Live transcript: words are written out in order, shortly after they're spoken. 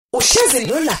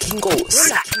Uhlezi nolapha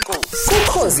Nkosi.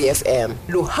 Ukhozi FM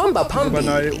luhamba phambili.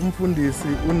 Naye umfundisi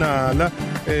uNala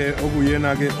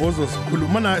okuyena ke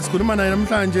sikhuluma naye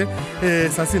namhlanje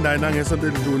sasindaye nangesonto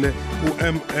edlule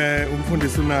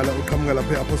umfundisi uNala uqhamuka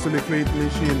lapha eApostolic Faith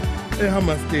Mission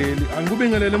eHammersdale.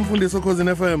 Angikubingelele umfundisi Ukhozi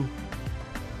FM.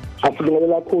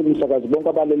 Asibingelela kakhulu msakazi bonke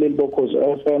abaleleli bokhozi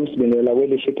FM, sibingelela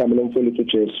kwelihle igama lomfowethu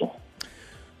uJesu.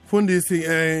 Mfundisi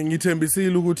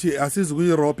ngithembisile ukuthi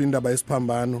asizukuyirobha indaba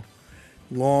yesiphambano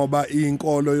ngoba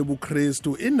inkolo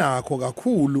yobuKristu inakho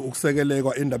kakhulu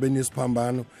ukusekelekwa endabeni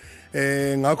yesiphambano.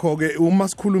 Ngakho ke uma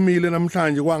sikhulumile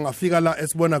namhlanje kwangafika la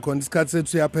esibona khona isikhathi sethu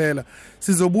siyaphela,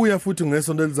 sizobuya futhi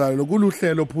ngesonto elizayo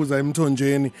lokuluhlelo phuza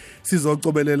emthonjeni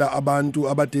sizocobelela abantu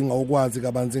abadinga ukwazi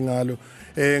kabanzi ngalo.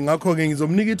 Ngakho ke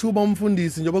ngizomnika ithuba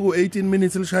umfundisi njengoba ku18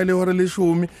 minutes lishayile ihora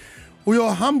leshumi.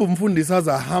 Uyohamba umfundisi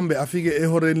azahambe afike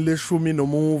ehoreni leshumi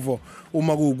nomuvo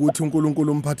uma kuukuthi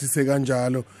uNkulunkulu umphathise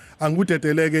kanjalo.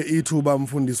 Angikudedeleke ithuba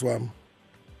umfundisi wami.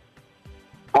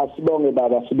 Asibonge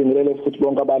baba, sibingelele futhi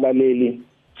bonke abalaleli.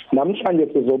 Namhlanje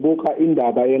sizobuka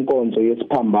indaba yenkonzo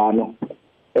yesiphambano.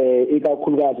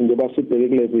 Ikakhulukazi njengoba sibheke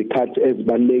kulezi zikhathi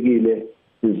ezibalekile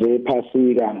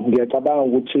zePhasika. Ngiyacabanga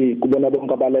ukuthi kubona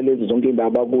bonke abalaleli zonke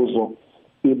indaba kuzo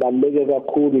ibaluleke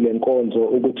kakhulu lenkonzo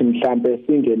ukuthi mhlambe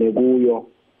singene kuyo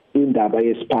indaba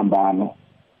yesiphambano.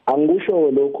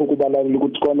 Angisho lokho kubalaleli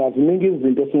ukuthi kona ziningi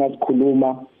izinto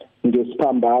esingazikhuluma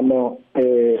ngesiphambano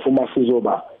uma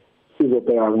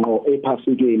sizobheka ngqo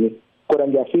ePhasikeni, kodwa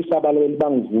ngiyafisa abalaleli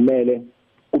bangivumele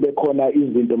kube khona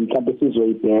izinto mhlambe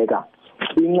sizoyibheka.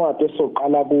 Incwadi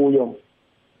esoqala kuyo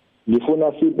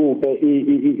ngifuna sibuke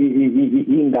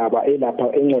indaba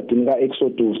elapha encwadini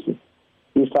kaExodus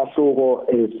isahluko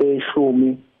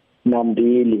seshumi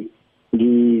nambili.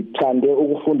 Ngithande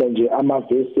ukufunda nje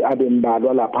amavesi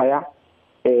abembalwa lapha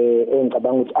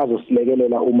engicabanga ukuthi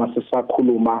azosilekelela uma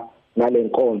sisakhuluma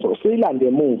ngalenkonzo. Silande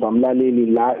emuva mlaleli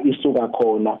la isuka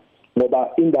khona ngoba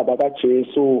indaba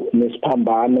kaJesu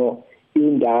nesiphambano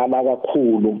indala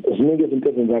kakhulu. Ziningi izinto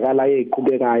ezenzakala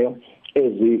eziqhubekayo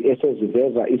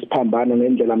eseziveza isiphambano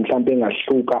ngendlela mhlambe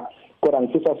engahluka, kodwa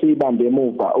ngifisa siyibambe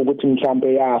emuva ukuthi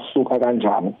mhlambe yasuka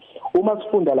kanjani. Uma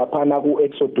sifunda lapha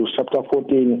ku-Exodus chapter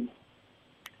 14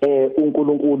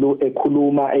 uNkulunkulu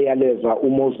ekhuluma eyaleza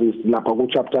uMoses lapha ku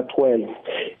chapter 12.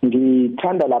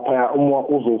 Ngithanda lapha uma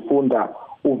uzofunda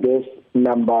uverse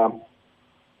number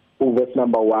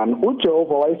 1.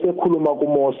 uJehova wayesekhuluma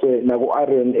kuMose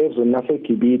nakuAaron ezweni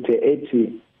laseGibhithe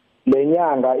ethi,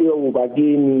 lenyanga iyokuba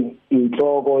kini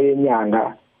inhloko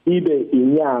yenyanga, ibe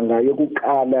inyanga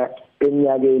yokuqala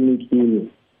eminyakeni kini.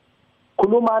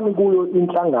 Khulumani kuyo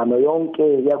inhlangano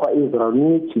yonke yakwa-Israyeli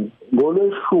nithi,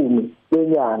 ngolweshumi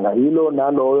lenyanga yilo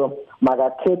naloyo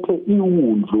makakhethe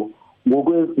iwundlu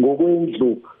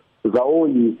ngokwendlu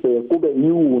zawoyise, kube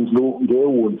iwundlu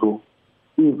ngewundlu.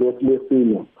 Ivesi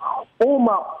lesine,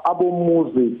 uma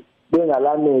abomuzi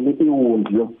bengalaneli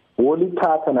iwundlu,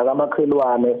 wolithatha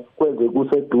nakamakhelwane kweze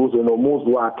kuseduze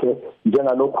nomuzi wakhe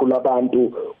njengalokhu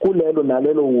labantu kulelo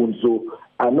nalelo wundlu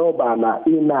anobala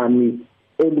inani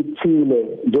elithile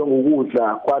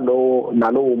njengokudla kwalowo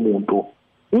nalowo muntu.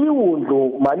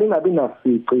 Iwundlu malingabi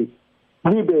nasici,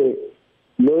 libe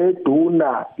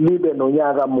leduna, libe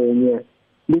nonyaka munye,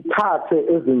 lithathe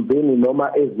ezimvini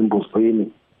noma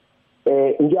ezimbuzini.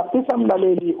 Ngiyafisa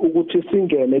mlaleli ukuthi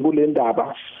singene kule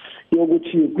ndaba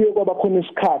yokuthi kuye kwaba khona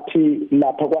isikhathi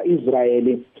lapha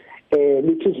kwaIsrayeli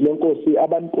lithi izinkosi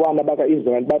abantwana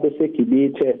bakaIsrayeli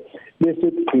babeseGibhithe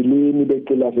besebugqilini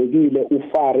begcilazekile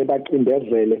uFaro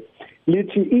baqindezele.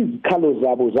 Lithi izikhalo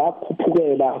zabo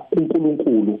zakhuphukela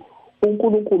kuNkulunkulu.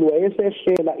 uNkulunkulu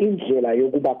wayesehlela indlela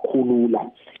yokubakhulula,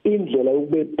 indlela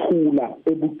yokubephula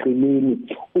ebugqilini.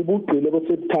 Ubugqile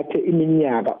bosebuthathe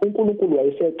iminyaka. uNkulunkulu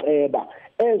wayeseceba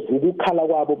ezukukhala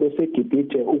kwabo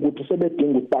beseGibhithe ukuthi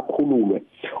sebedinga ukubakhululwe.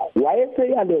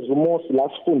 Wayeseyaleza uMose la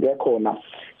sifunde khona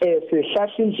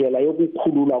sehlahla indlela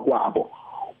yokukhulula kwabo.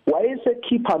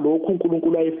 Wayesekhipha lokhu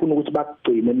uNkulunkulu ayefuna ukuthi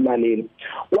bakugcine emlaleli.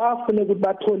 Wafuna ukuthi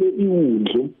bathole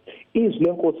iwundlu. Izwi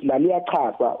lenkosi la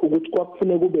liyachaza ukuthi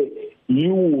kwakufanele kube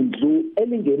iwundlu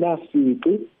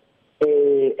elingenasici,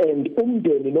 and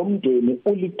umndeni nomndeni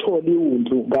ulithole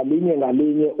iwundlu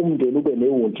ngalinye umndeni ube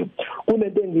newundlu.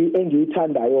 Kunento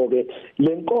engiyithandayo ke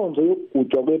lenkonzo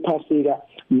yokugujwa kwePhasika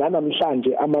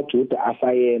namhlanje amaJuda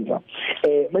asayenza.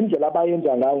 Manje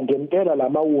abayenza ngayo ngempela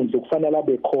lamawundlu kufanele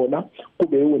abe khona,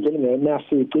 kube iwundlu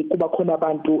elingenasici. Kuba khona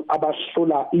abantu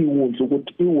abahlola iwundlu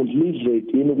ukuthi iwundlu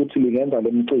lidledini ukuthi lingenza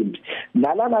lemcimbi.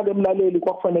 Nalana ke mlaleli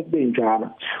kwakufanele kube njalo.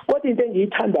 Kodwa into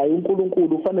engiyithandayo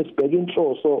uNkulunkulu ufanele sibheke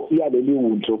inhloso leli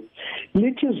wundlu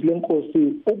lithi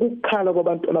izilenkosi ukukhala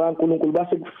kwabantwana bakaNkulunkulu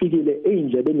base kufikile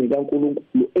ezindlebeni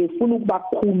zikaNkulunkulu efuna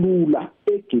ukubakhulula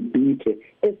eGibhithe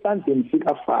esandleni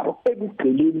sikaFaro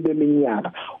ekugqilini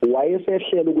beminyaka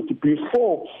wayesehlela ukuthi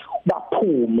before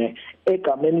baphume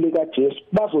egameni likaJesu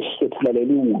bazohlephula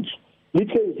leli wundlu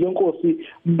lithe izinkosi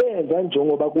benza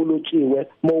njengoba kulotshiwe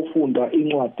mawufunda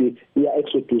incwadi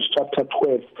yaExodus chapter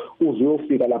 12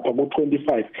 uzuyofika lapha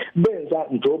ku25 benza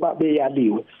njoba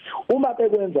beyaliwe uma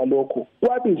bekwenza lokho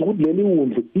kwabiza ukuthi leli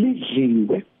wundlu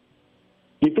lidliwe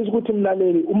ngifisa ukuthi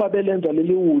mlaleli uma belenza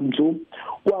leli wundlu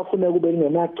kwafuneka kube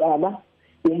ngenacala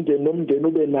umndeni nomndeni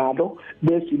ube nalo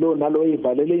bese lo nalo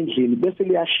eyivalele endlini bese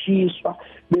liyashiswa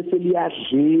bese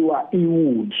liyadliwa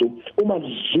iwundlu uma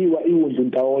lidliwa iwundlu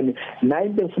ndawonye nayo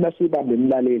into engifuna sibambe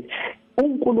emlaleli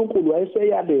uNkulunkulu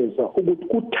wayeseyaleza ukuthi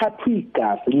kuthathwe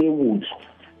igazi lewundlu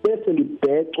bese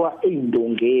libhecwa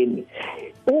eindongeni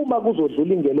uma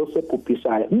kuzodlula ingelo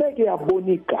sebhubhisayo meke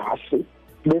yabona igazi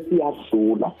bese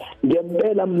yadlula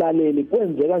ngempela mlaleli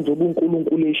kwenzeka nje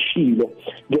uNkulunkulu eshilo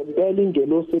ngempela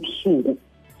ingelo sebusuku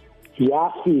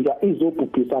yafika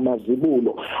izobhubhisa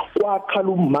amazibulo kwakhala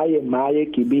umaye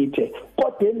eGibhithe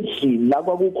kodwa endlini la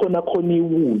kwakukhona khona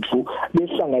iwundlu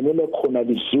behlanganyele khona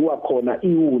lidliwa khona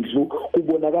iwundlu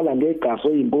kubonakala ngegazi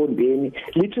ezimbondeni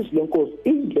lithi silenkosi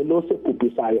indlela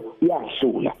osebhubhisayo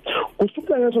yadlula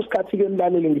kusukela ngaleso sikhathi ke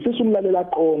mlaleli ngifisa umlaleli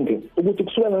aqonge ukuthi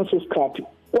kusukela ngaleso sikhathi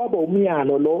kwaba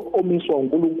umyalo lo omiswa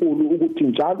uNkulunkulu ukuthi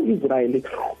njalo Israyeli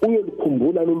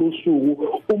uyelikhumbula lolu suku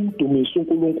umdumisa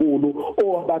uNkulunkulu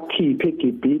owabakhipha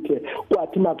eGibhithe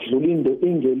kwathi makudlula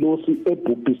ingelosi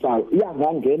ebhubhisayo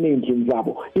yangangena endlini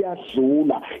zabo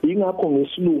yadlula ingakho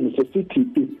ngesilungu sesithi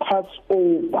ipass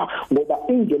over ngoba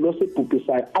ingelosi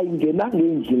ebhubhisayo ayingenanga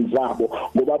endlini zabo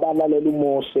ngoba balalela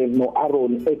uMose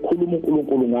noAaron ekhuluma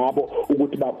uNkulunkulu ngabo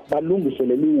ukuthi balungise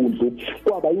leli wundlu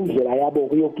kwaba indlela yabo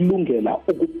yokulungela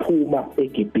ukuphuma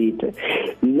eGibhithe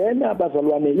lena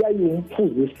abazalwane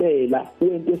yayimfuzisela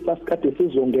wento esasikade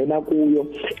sizongena kuyo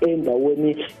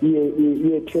endaweni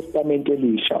yeTestament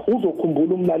elisha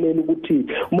uzokhumbula umlaleli ukuthi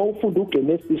mawufunda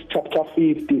uGenesis chapter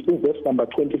 50 uverse number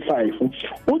 25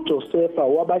 uJosepha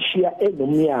wabashiya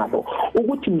enomyalo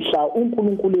ukuthi mhla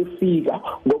uNkulunkulu efika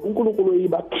ngoba uNkulunkulu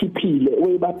uyibakhiphile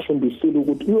uyibathembisile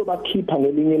ukuthi uyobakhipha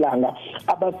ngelinye ilanga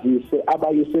abazise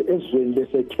abayise ezweni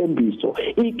lesethembiso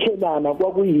iKhenana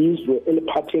kwakuyizwe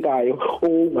eliphathekayo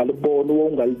ongalibona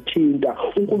ongalithinta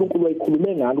uNkulunkulu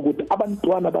wayikhulume ngalo ukuthi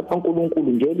abantwana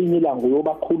bakaNkulunkulu ngelinye ilanga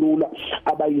uyobakhulula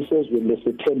abayisezweni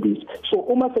lesethembiso so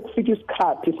uma sekufika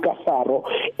isikhathi sikaFaro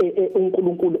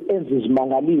uNkulunkulu enza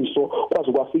izimangaliso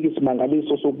kwaze kwafika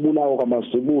isimangaliso sokubulawa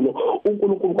kwamazibulo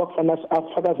uNkulunkulu kwakufanele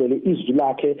afakazele izwi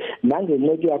lakhe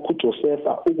nangenceku yakhe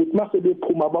uJosepha ukuthi mase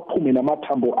bephuma baphume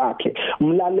namathambo akhe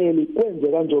mlaleli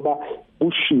kwenzeka njoba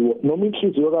ushiwo noma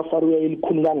inhliziyo kaFaro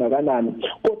yayilikhulu kangakanani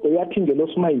kodwa yathi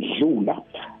ingelosi mayidlula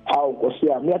hawu Nkosi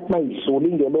yami yathi mayidlula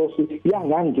ingelosi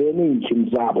yangangena endlini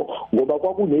zabo ngoba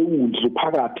kwakunewundlu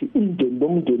phakathi indeni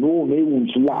nomndeni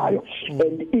onewundlu layo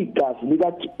and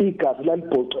igazi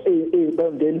lalibhoxa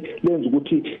ebandeni lenza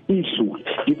ukuthi idlule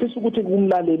ngifisa ukuthi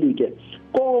kumlaleli ke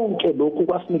konke lokhu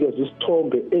kwasinikeza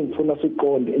isithombe engifuna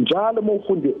siqonde njalo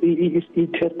mawufunda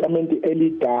iTestament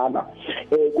elidala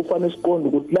kufanele siqonde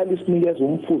ukuthi lalisikeza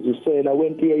umfuzisela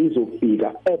wento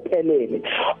eyizofika ephelele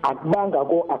akubanga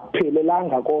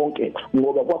akuphelelanga konke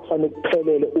ngoba kwakufanele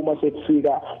kuphelele uma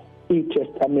sekufika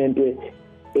iTestament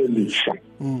elisha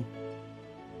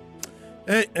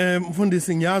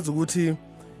mfundisi ngiyazi ukuthi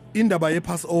indaba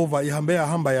yePassover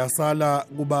ihamba yasala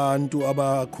kubantu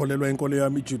abakholelwa inkolo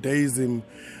yami Judaism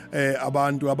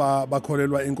abantu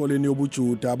abakholelwa enkoleni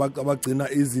yobuJuda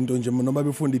abagcina izinto nje noma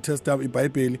befunda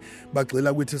iBhayibheli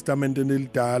bagxila kwiTestament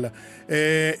elidala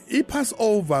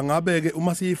iPassover ngabe ke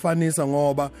uma siyifanisa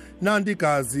ngoba nanti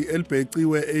igazi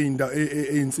elibheciwe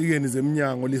einsikeni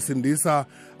zeminyango lisindisa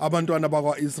abantwana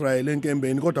bakwaIsrael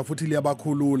enkembeni kodwa futhi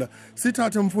liyabakhulula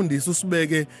sithathe umfundisi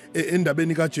usibeke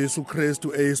endabeni kaJesu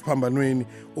Kristu esiphambanweni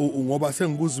ngoba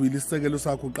sengikuzwile isisekelo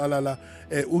sakho uqala la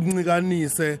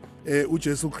ukunциkanise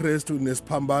uJesu Kristu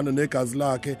nesiphambano negazi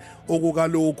lakhe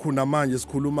okukalokhu namanje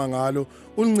sikhuluma ngalo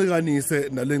uncikanise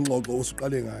nalengxoxo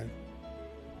usiqale ngayo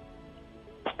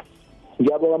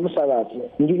Ngiyabonga msakazi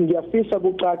ngiyafisa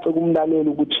kucace kumlaleli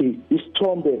ukuthi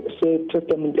isithombe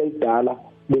seTestament elidala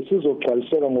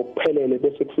besizogcwaliseka ngokuphelele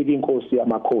bese kufika inkosi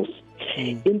yamakhosi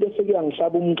into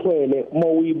esekuyangihlaba umxhwele uma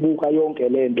uyibuka yonke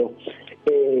lento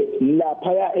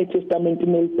lapha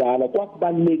eTestamentini elidala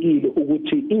kwakubalekile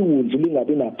ukuthi iwundlu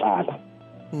lingabi nacala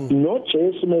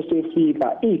noJesu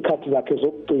mesefika izikhathi zakhe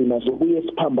zokugcina zokuya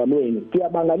esiphambanweni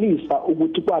kuyabangalisa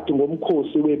ukuthi kwathi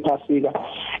ngomkhosi wephasika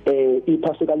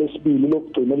iphasika lesibili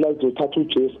lokugcina lazothatha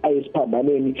uJesu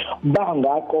ayesiphambanweni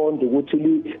bangaqonda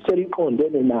ukuthi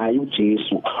seliqondene naye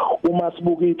uJesu uma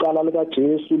sibuka icala lika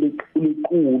Jesu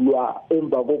liqulwa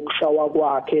emva kokushawa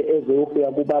kwakhe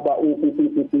ezeyofika kubaba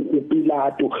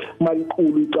uPilato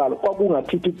maliqulu icala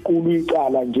kwakungathithi iqulu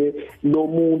icala nje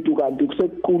lomuntu kanti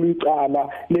kusekuqulu icala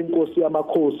lenkosi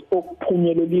yamakhosi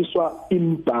okuphunyeleliswa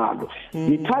imbhalo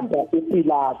ngithanda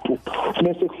uPilato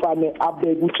mase kufane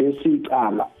abeke uJesu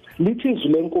icala lithi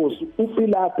izwi lenkosi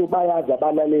uPilato bayaza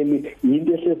abalaleli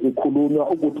into esezikhulunywa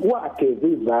ukuthi watheza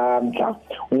izandla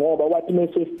ngoba wathi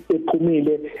mase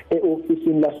ephumile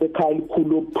eofisini lasekhaya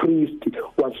likhulu priest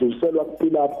wadluliselwa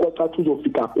kuPilato kwacathi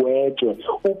uzofika gwetshwe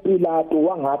uPilato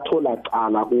wangathola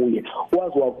cala kuye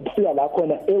wazi wakufika la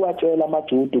khona ewatshela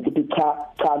amaJuda ukuthi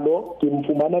cha lo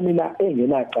ngimfumana mina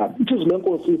engenacala izwi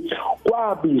lenkosi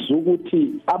kwabiza ukuthi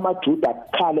amaJuda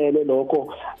akukhalele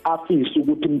lokho afisa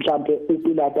ukuthi mhlambe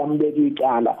uPilato ambeke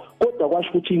icala kodwa kwasho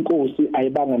ukuthi inkosi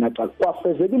ayibanga nacala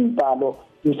kwafezeka imbhalo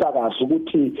umsakazo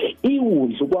ukuthi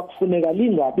iwudlu kwakufuneka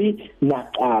lingabi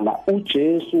nacala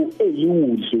uJesu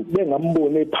eyiwudlu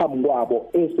bengambone phambi kwabo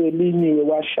eselinyiwe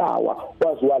washawa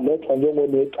wazi walethwa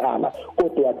njengonecala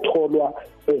kodwa watholwa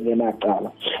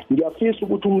engenacala ngiyafisa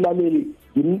ukuthi umlaleli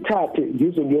ngimthathe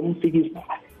ngize ngiyomfikisa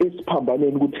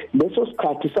esiphambaneni ukuthi leso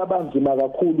sikhathi sabanzima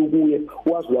kakhulu kuye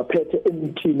wazi waphethe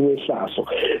emthini wehlaso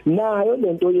nayo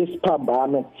lento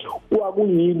yesiphambano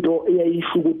kwakuyinto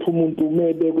eyayisho ukuthi umuntu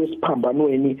umebe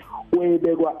kwesiphambanweni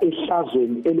wayebekwa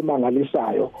ehlazweni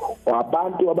elimangalisayo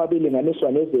abantu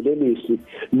ababelinganiswa nezelelesi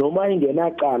noma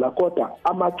ingenacala kodwa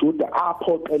amaJuda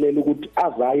aphoqelela ukuthi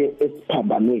azaye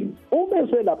esiphambanweni uma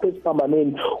eselapha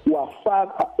esiphambanweni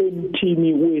wafaka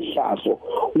emthini wehlazo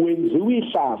wenziwa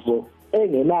ihlazo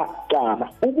engenacala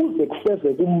ukuze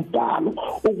kufeze kumbhalo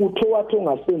ukuthi owathi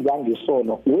ongasenzanga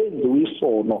isono wenziwe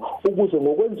isono ukuze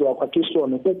ngokwenziwa kwakhe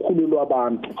isono kukhululwa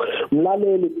abantu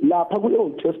mlaleli lapha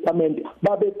ku-Old Testament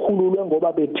babekhululwe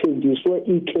ngoba bethenjiswe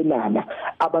iKhenana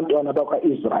abantwana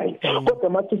bakwaIsrayeli kodwa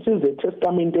manje size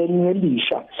eTestament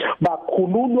elisha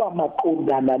bakhululwa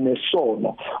maqondana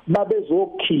nesono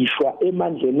babezokhishwa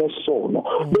emandleni esono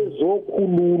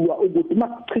bezokhululwa ukuthi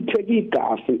makuchitheka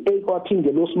igazi ekwathi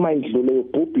ngelosimayindlo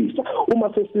leyobhubhisa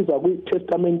uma sesiza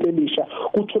kwiTestament elisha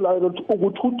kutholakala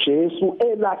ukuthi uJesu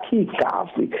elakhi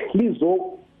igazi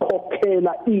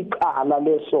lizokhokhela icala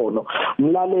lesono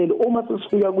mlaleli uma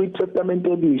sesifika kwiTestament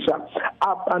elisha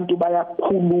abantu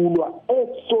bayakhululwa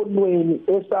esonweni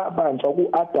esabanjwa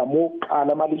kuAdam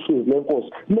wokuqala malishizwe lenkosi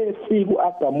lefika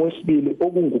uAdam wesibili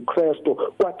okunguKristu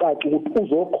kwacaca ukuthi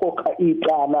uzokhokha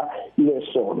icala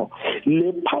lesono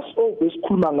le Passover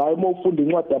esikhuluma ngayo uma ufunda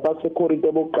incwadi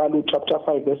yabaseKorinte bokuqala chapter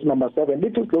 5 verse number 7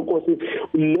 lithi lenkosi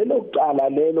lelo cala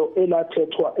lelo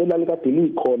elathethwa elalikade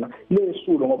likhona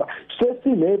lesulo ngoba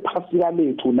sesinephasika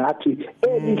lethu nathi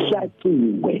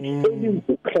elihlatsiwe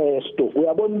elinguKristu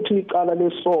uyabona ukuthi icala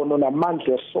lesono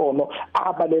namandla esono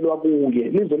abalelwa kuye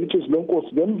lize lithi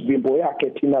lenkosi ngemvimbo yakhe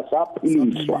thina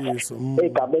saphiliswa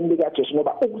egameni likaJesu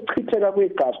ngoba ukuchitheka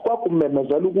kwegazi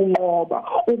kwakumemezela ukunqoba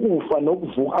ukufa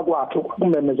nokuvuka kwakhe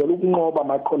kwakumemezela ukunqoba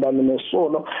maqondana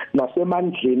nesono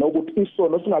nasemandleni ukuthi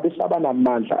isono singabe saba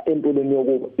namandla empilweni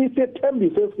yokuba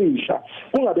isethembiso esisha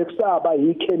kungabe kusaba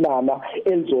yiKhenana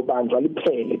elizobanjwa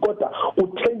liphele kodwa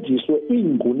uthenjiswe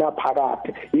inguna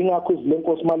phakathi ingakho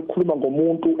izilenkosi malikhuluma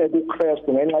ngomuntu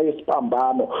ekuKristu ngenxa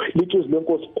yesiphambano lithi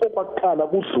izilenkosi okwaqala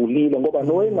kudlulile ngoba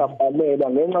noyengafanelwa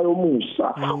ngenxa yomusa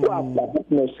kwaba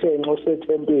nesenxo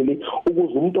sethempeli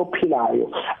ukuze umuntu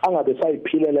ophilayo angabe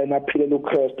sayiphilela naphilela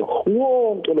uKristu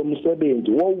wonke lo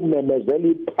msebenzi wawumemezela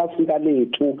iphasika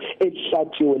lethu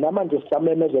elihlatshiwe namanje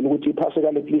sisamemezela ukuthi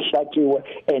iphasika lethu lihlatshiwe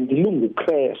and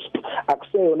linguKristu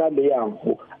akuseyona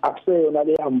leyamvu akuseyona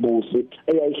leyambuzi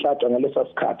eyayihlatshwa ngalesa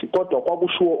sikhathi kodwa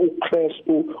kwakushiwo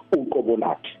uKristu uqobo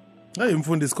lakhe hey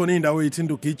mfundisi khona indawo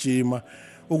ethinta ugijima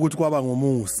ukuthi kwaba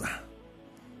ngomusa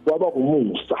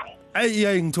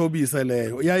iyayingithobise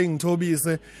leyo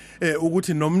iyayingithobise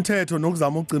ukuthi nomthetho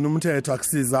nokuzama ukugcina umthetho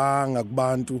akusizanga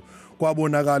kubantu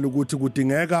kwabonakala ukuthi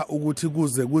kudingeka ukuthi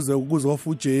kuzofa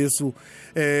uJesu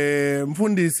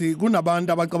mfundisi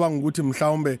kunabantu abacabanga ukuthi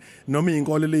mhlawumbe noma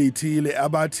inkolelo ezithile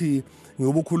abathi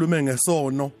ngobukhulume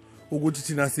ngesono ukuthi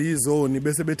thina siyizoni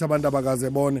bese bethi abantu abakaze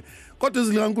bone kodwa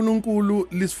izwi likaNkulunkulu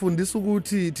lisifundisa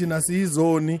ukuthi thina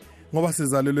siyizoni ngoba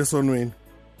sizalelwe esonweni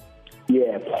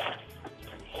yebo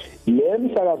le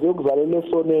msakazo yokuzalelwa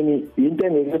esonweni into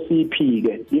engeke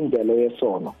siyiphike imvelo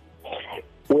yesono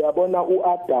uyabona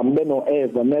uAdam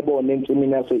beno-Eva mebona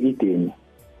ensimini yase-Edeni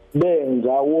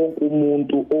benza wonke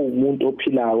umuntu owumuntu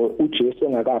ophilayo uJesu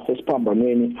engakafa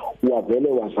esiphambanweni wavele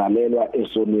wazalelwa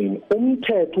esonweni.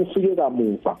 Umthetho ufike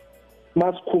kamuva.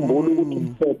 Masikhumbula ukuthi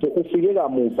umthetho ufike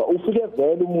kamuva, ufike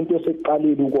vele umuntu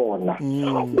eseqalile ukona.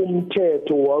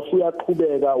 Umthetho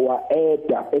wasuyaqhubeka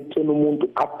waeda ekutheni umuntu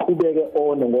aqhubeke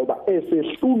one ngoba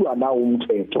esehlulwa nawo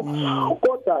umthetho.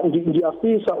 Kodwa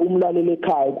ngiyafisa umlaleli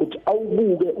ekhaya ukuthi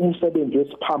awubuke umsebenzi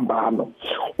wesiphambano,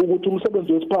 ukuthi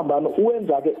umsebenzi wesiphambano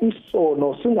uwenza ke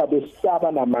isono singabe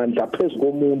sisaba namandla phezulu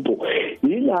komuntu.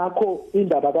 Yingakho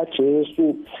indaba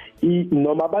kaJesu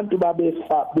noma abantu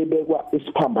babefa bebekwa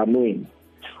esiphambanweni,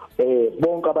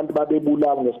 bonke abantu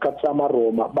babebulawa ngesikhathi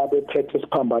samaRoma, babephethe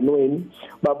esiphambanweni,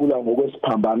 babulawa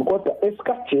ngokwesiphambano. Kodwa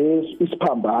esikaJesu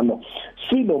isiphambano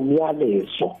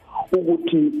sinomyalezo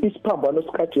ukuthi isiphambano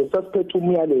sikaJesu sasiphethe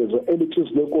umyalezo elithi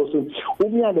zezenkolo.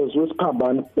 Umyalezo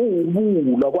wesiphambano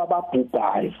ubula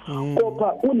kwababhubhayo,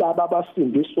 kodwa ulaba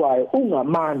abasindiswayo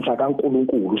ungamandla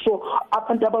kaNkulunkulu. So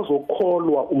abantu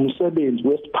abazokholwa umsebenzi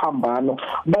wesiphambano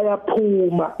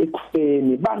bayaphuma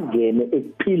ekufeni bangene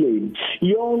ekuphileni.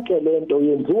 Yonke lento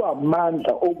yenziwa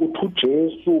amandla ukuthi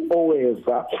uJesu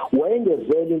oweza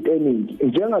wayengezela into eningi,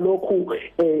 njengalokhu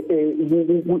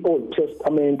ku-Old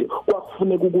Testament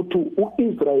kwakufuneka ukuthi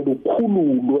uIsrael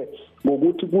ukhululwe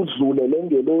ngokuthi kudlule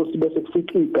lengelosi bese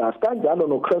kufica igazi. Kanjalo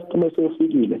noKristu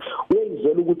mesefikile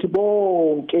wenzela ukuthi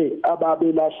bonke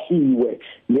ababelahliwe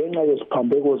ngenxa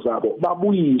yesiphambeko zabo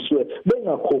babuyiswe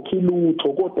bengakhokhi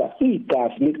lutho, kodwa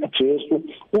igazi likaJesu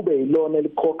kube yilona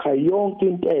elikhokha yonke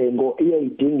intengo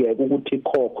eyayidingeka ukuthi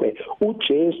ikhokhwe.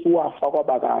 uJesu wafa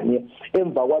kwabakanye,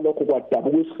 emva kwalokho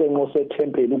kwadabuka isihenqo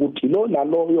sethempeli ukuthi lo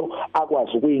naloyo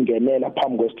akwazi ukuyingenela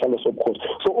phambi kwesihlalo sobukhosi.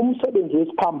 So umsebenzi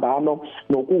wesiphambano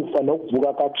nokufa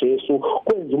nokuvuka kaJesu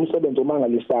kwenza umsebenzi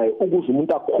omangalisayo ukuze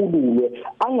umuntu akhululwe,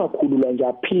 angakhululwa nje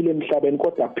aphile emhlabeni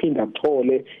kodwa aphinde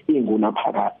athole inguna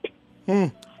phakathi.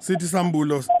 Sithi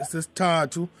sambulo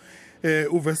sesithathu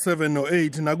uverse 7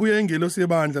 no-8 nakuye ingelosi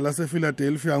yebandla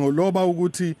lasePhiladelphia ngoloba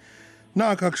ukuthi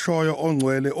nakha kushoyo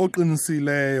ongcwele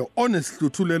oqinisileyo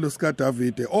onesihluthulelo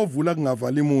sikaDavide ovula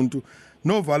kungavali umuntu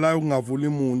novalayo kungavuli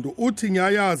umuntu, uthi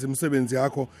ngiyayazi imisebenzi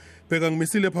yakho, bheka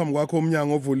ngimisile phambi kwakho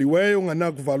umnyango ovuliweyo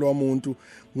unganakuvalwa umuntu,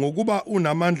 ngokuba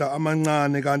unamandla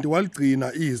amancane kanti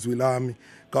waligcina izwi lami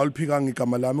ngaliphikanga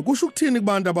igama lami. Kusho ukuthini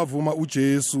kubantu abavuma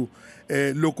uJesu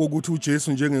lokho ukuthi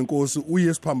uJesu njengenkosi uye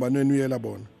esiphambanweni uyela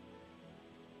bona?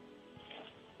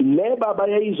 Leba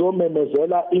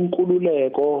bayayizomemezela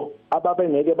inkululeko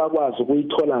ababengeke bakwazi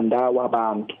ukuyithola ndawo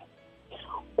abantu.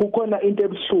 Kukhona into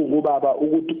ebuhlungu baba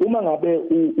ukuthi uma ngabe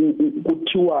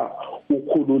kuthiwa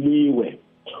ukhululiwe,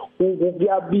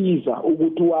 ukuyabiza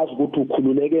ukuthi wazi ukuthi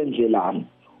ukhululeke endlelani.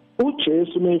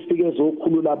 uJesu mayefike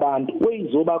ezokhulula abantu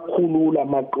weyizobakhulula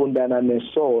maqondana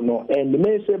nesono, and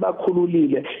mase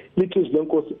bakhululile lithi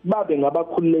zezenkosi babe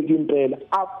ngabakhululeka impela.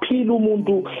 Aphila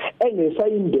umuntu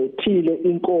engesayindethile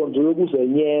inkonzo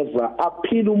yokuzenyeza,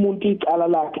 aphila umuntu icala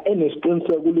lakhe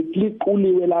enesiqiniseko ukuthi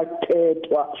liquliwe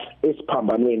lathethwa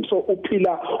esiphambanweni. So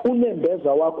uphila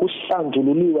unembeza wakho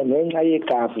uhlanjululiwe ngenxa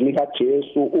yegazi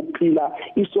likaJesu, uphila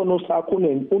isono sakho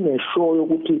uneshoyo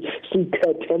ukuthi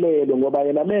sithethelele ngoba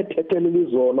yena methethelele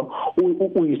izono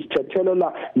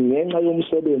uyisithethelela ngenxa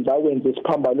yomsebenzi awenze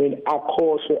esiphambanweni,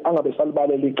 akhohle angabe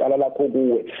salibalela icala lakho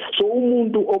kuwe. So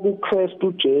umuntu okuKristu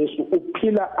uJesu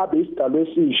uphila abesidalwe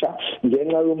esisha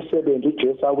ngenxa yomsebenzi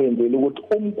uJesu awenzele ukuthi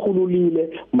umkhululile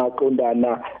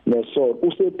maqondana nesono.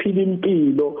 Usephila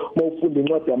impilo mawufunda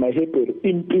incwadi yamaHebheru,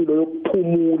 impilo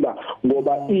yokuphumula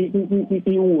ngoba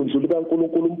iwunzu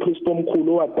likaNkulunkulu umpristi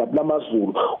omkhulu owadabula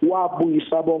amazulu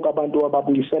wabuyisa bonke abantu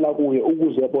wababuyisela kuye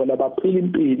ukuze bona baphile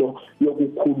impilo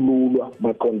yokukhululwa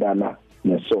maqondana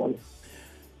nesono.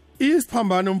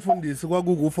 Isiphambano umfundisi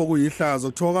kwakukufa kuyihlazo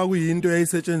kuthoka kuyinto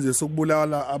eyayisetshenziswa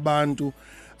ukubulala abantu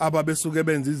ababesuke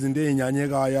benza izinto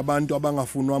ezinyanyekayo, abantu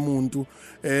abangafunwa umuntu,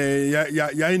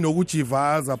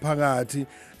 yayinokujivaza phakathi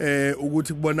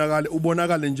ukuthi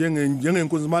ubonakale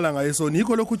njengenkunzi malanga yesoni.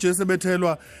 Yikho lokhu uJesu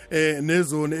bethelwa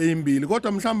nezone ezimbili.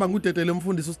 Kodwa mhlamba ngudedele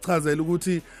umfundisi usichazela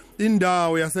ukuthi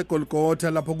indawo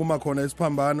yaseGolgotha lapho kuma khona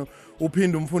isiphambano,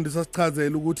 uphinde umfundisi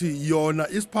asichazela ukuthi yona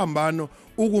isiphambano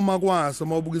ukuma kwaso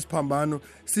mawubuka isiphambano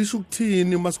sisho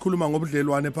ukuthini masikhuluma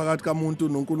ngobudlelwane phakathi kamuntu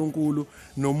noNkulunkulu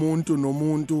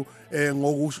nomuntu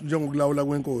njengokulawula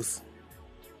kwenkosi.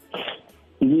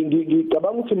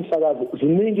 Ngicabanga ukuthi msakazi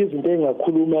ziningi izinto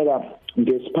engakhulumeka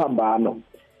ngesiphambano.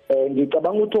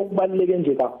 Ngicabanga ukuthi okubaluleke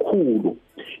nje kakhulu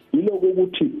yiloko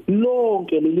ukuthi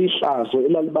lonke leli hlazo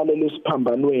elalibalela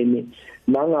esiphambanweni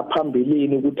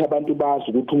nangaphambilini ukuthi abantu bazi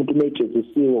ukuthi umuntu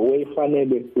umejezisiwe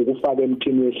wayefanele ukufaka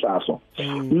emthini wehlazo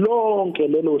lonke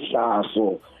lelo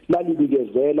hlazo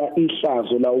lalibikezela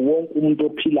ihlazo la wonke umuntu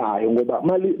ophilayo ngoba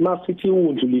masithi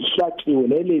undlu lihlatshiwe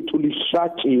nelethu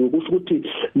lihlatshiwe kusho ukuthi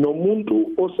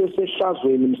nomuntu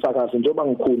osesehlazweni umsakazi njengoba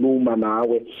ngikhuluma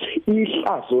nawe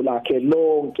ihlazo lakhe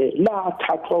lonke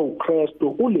lathathwa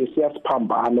uKristu kulesiya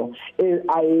siphambano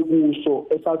ayekuso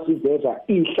esasiveza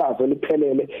ihlazo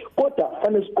liphelele kodwa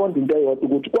kufanele siqonde into eyodwa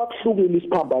ukuthi kwakuhlukile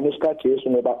isiphambano sikaJesu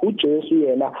ngoba uJesu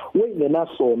yena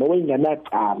wayengenasono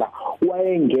wayengenacala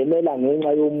wayengenela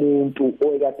ngenxa umuntu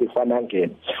oyekade fana ngene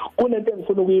kunento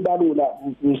engifuna ukuyibalula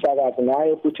umsakazi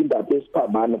ngayo futhi indaba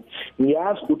yesiphambano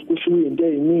ngiyazi ukuthi kusho into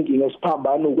eziningi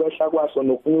ngesiphambano ukwehla kwaso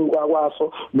nokunyuka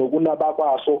kwaso nokunaba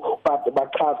kwaso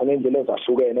bachaza ngendlela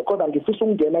ezahlukene kodwa ngifisa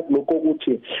ukungena kuloko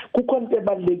ukuthi kukhona into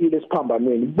ebalekile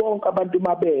esiphambanweni bonke abantu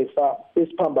mabefa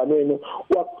esiphambanweni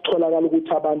kwakutholakala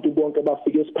ukuthi abantu bonke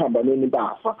bafika esiphambanweni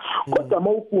bafa kodwa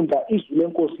mawufunda izwi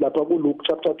lenkosi lapha kuLuke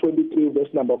chapter 23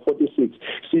 verse number 46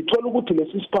 sithola ukuthi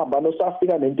lesi siphambano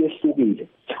safika nento ehlukile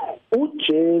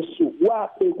uJesu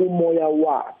wabeka umoya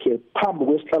wakhe phambi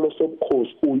kwesihlalo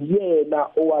sobukhosi uyena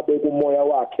owabeka umoya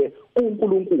wakhe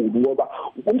uNkulunkulu ngoba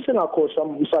umsengakhohlwa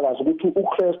umsakazi ukuthi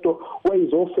uKristu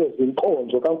wayizofeza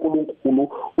inkonzo kaNkulunkulu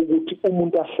ukuthi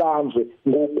umuntu ahlanzwe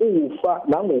ngokufa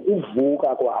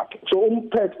nangokuvuka kwakhe so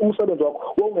umsebenzi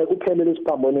wakho wongeke uphelele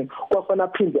esiphamboneni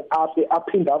kwafanele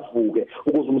aphinde avuke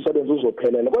ukuze umsebenzi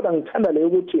uzophelela kodwa ngithanda leyo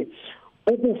ukuthi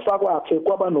ukufa kwakhe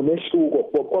kwaba nomehluko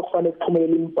kwakufanele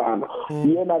kuphumelele imibhalo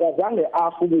yena akazange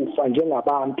afa ukufa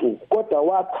njengabantu kodwa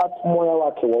wathatha umoya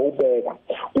wakhe wawubeka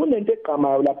kunento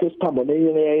egqamayo lapha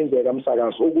esiphamboneni eyayenzeka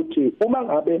umsakazi ukuthi uma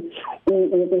ngabe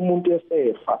umuntu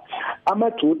esefa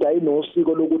amaJuda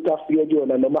ayinosiko lokuthi afike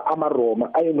kuyona noma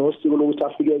amaRoma ayinosiko lokuthi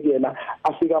afike kuyena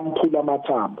afika amphula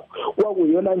amathambo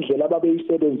kwakuyona indlela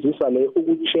ababeyisebenzisa le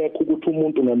ukucheck ukuthi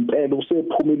umuntu ngempela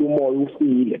usephumile umoya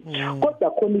ufile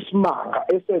kodwa khona isimanga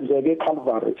esenzeke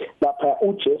eCalvary lapha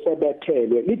uJesu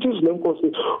ebethelwe lithi izwi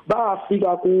lenkosi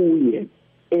bafika kuye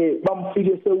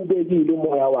bamfike sewubekile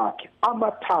umoya wakhe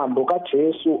amathambo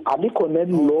kaJesu alikho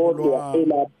nelilodwa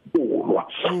elapulwa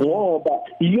ngoba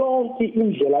yonke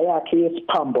indlela yakhe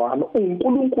yesiphambano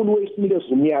uNkulunkulu wesinikeza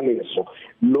umyalezo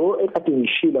lo ekade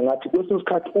ngishilo ngathi kwesinye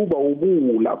isikhathi uba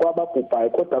ubula kwababhubhayo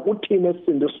kodwa kuthina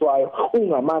esindiswayo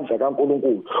ungamandla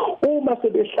kaNkulunkulu uma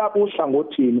sebehlaba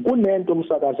uhlangothini kunento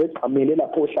umsakazi egqamile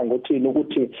lapho uhlangothini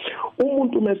ukuthi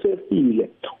umuntu mesefile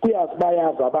kuyazi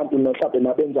bayazi abantu mhlawumbe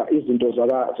nabenza izinto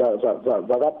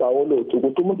zakabiology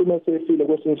ukuthi umuntu mesefile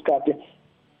kwesinye isikhathi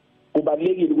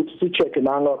kubalekile ukuthi si-check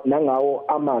nangawo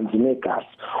amanzi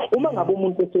negazi uma ngabe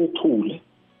umuntu esethule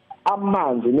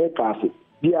amanzi negazi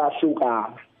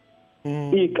liyahlukana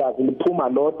igazi liphuma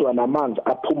lodwa namanzi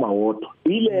aphuma wodwa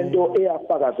ilento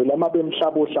eyafakazela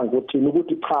mabemhlaba ohlangothini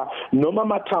ukuthi cha noma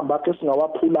amathambo akhe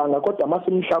singawaphulanga kodwa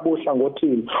masimhlaba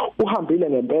ohlangothini uhambile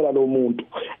ngempela lo muntu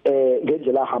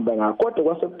ngendlela ahamba ngayo kodwa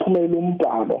kwase kuphumela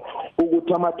umbhalo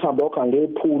ukuthi amathambo akhe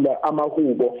angephula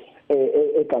amahubo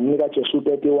egameni kaJesu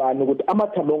 31 ukuthi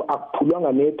amathambo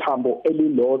akuphulwanga nethambo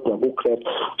elilodwa kuKristu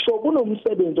so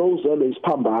kunomsebenzi owuzelwe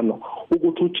isiphambano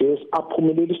ukuthi uJesu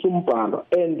aphumelelise umbhalo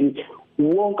and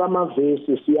wonke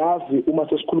amavesi siyazi uma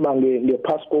sesikhuluma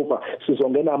ngePassover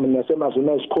sizongena nasemazweni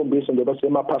ayisikhombisa njengoba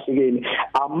semaphasikeni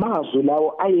amazwi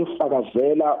lawo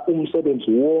ayefakazela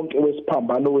umsebenzi wonke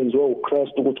wesiphambano wenziwe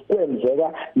uKristu ukuthi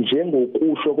kwenzeka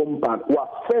njengokusho kombhalo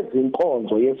wafeza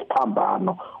inkonzo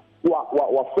yesiphambano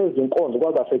wafeza inkonzo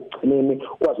kwaze sekugcineni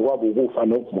kwaze kwaba ukufa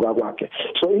nokuvuka kwakhe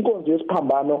so inkonzo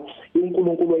yesiphambano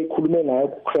uNkulunkulu wayikhulume ngayo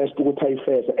kuKristu ukuthi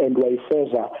ayifeza and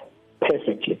wayifeza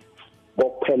perfectly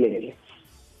ngokuphelele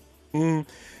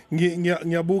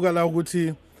ngiyabuka la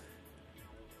ukuthi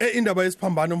indaba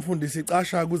yesiphambano umfundisi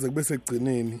icasha kuze kube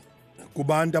sekugcineni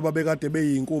kubantu ababekade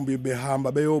beyinkumbi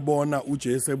behamba beyobona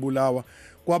uJesu ebulawa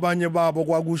kwabanye babo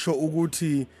kwakusho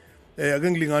ukuthi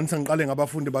ake ngilinganisa ngiqale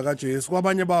ngabafundi bakaJesu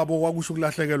kwabanye babo kwakusho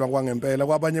ukulahlekelwa kwangempela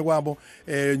kwabanye kwabo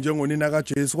njengonina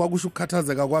kaJesu kwakusho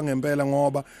ukukhathazeka kwangempela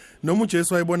ngoba noma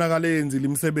uJesu wayebonakala enzile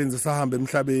imisebenzi sahamba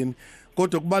emhlabeni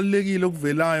kodwa kubalekile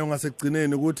ukuvelayo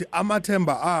ngasekugcineni ukuthi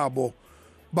amathemba abo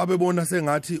babebona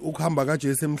sengathi ukuhamba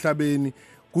kaJesu emhlabeni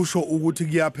kusho ukuthi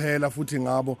kuyaphela futhi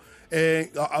ngabo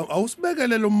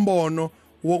awusibekele lo mbono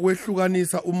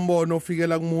wokwehlukanisa umbono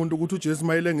ofikela kumuntu ukuthi uJesu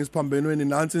mayele ngesiphambenweni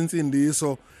nansi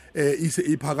insindiso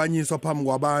iphakanyiswa phambi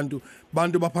kwabantu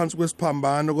bantu baphansi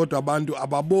kwesiphambano kodwa abantu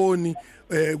ababoni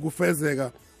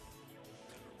kufezeka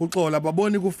uxola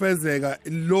babona kufezeka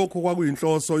lokho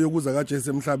kwakuyinhloso yokuza kaJesu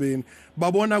emhlabeni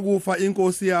babona kufa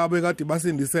inkosi yabo ekade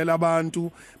basindisela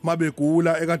abantu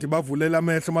mabegula ekade bavulela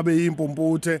amehlo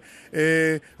mabeyimpumputhe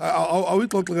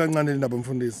awixoxe kancane indaba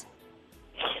mfundisi.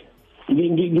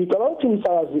 Ngicabanga ukuthi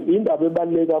umsakazi indaba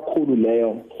ebaluleke kakhulu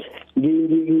leyo.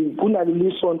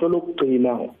 Kunaleli sonto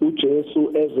lokugcina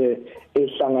uJesu eze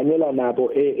ehlanganyela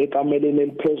nabo ekameleni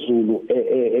eliphezulu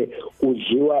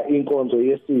udliwa inkonzo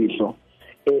yesidlo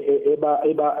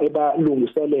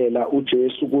ebalungiselela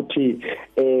uJesu ukuthi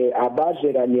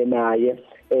abadle kanye naye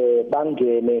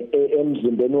bangene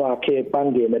emzimbeni wakhe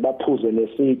bangene baphuze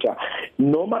nesitsha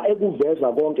noma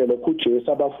ekuveza konke lokhu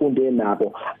uJesu abafunde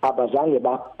nabo abazange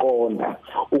baqonda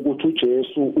ukuthi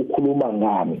uJesu ukhuluma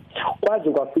ngani kwaze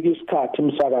kwafika isikhathi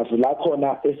umsakazi la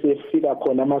khona esefika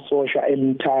khona amasosha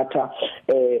emthatha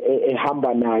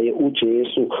ehamba naye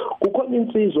uJesu kukhona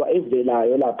insizwa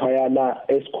evelayo lapha yana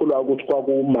esikhulwa ukuthi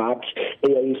kwakuMark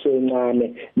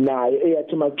eyayisencane naye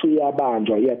eyathi mathi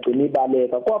yabanjwa iyagcina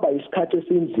ibaleka kwaba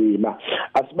isikhathi nzima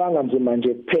asibanga nzima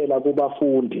nje kuphela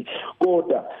kubafundi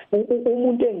kodwa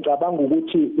umuntu engicabanga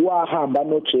ukuthi wahamba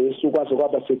noJesu kwaze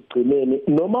kwaba sekugcineni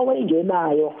noma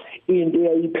wayengenayo into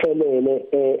eyayiphelele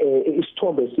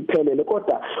isithombe siphelele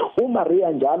kodwa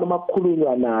uMaria njalo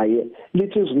makukhulunywa naye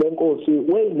lithi zezenkolo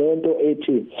wayinento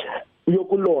ethi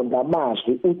yokulonda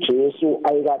amazwi uJesu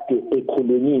ayekade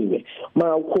ekhulunyiwe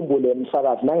ukhumbule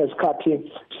umsakazi nangesikhathi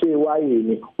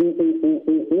sewayini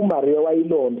uMaria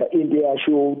wayilonda into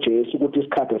eyashiwo uJesu ukuthi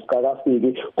isikhathi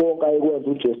sikakafiki konke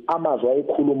ayekwenza uJesu amazwi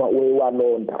ayekhuluma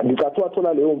wayewalonda ngicathu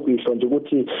wathola leyo mfihlo nje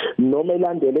ukuthi noma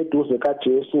elandele eduze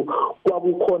kaJesu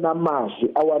kwakukhona amazwi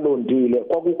awalondile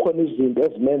kwakukhona izinto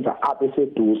ezimenza abe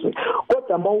seduze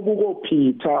kodwa mawubuka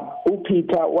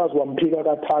uPeter wazwamphika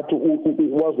kathathu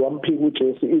wazwamphika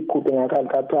uJesu iqhubhe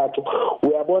ngakathathu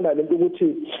uyabona lento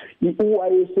ukuthi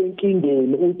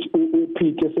uwayesenkingeni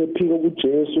uPeter sephika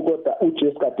kuJesu kodwa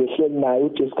uJesu kade ehleli naye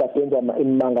uJesu kade enza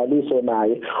imangaliso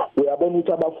naye uyabona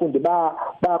ukuthi abafundi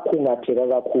bakhungatheka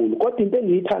kakhulu kodwa into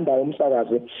engiyithandayo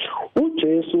umsakazi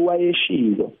uJesu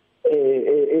wayeshilo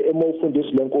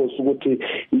emofundisi leNkosi ukuthi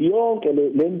yonke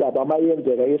le ndaba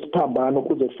mayenzeka yesiphambano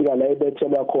kuze kufika la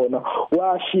ebethelwa khona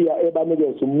washiya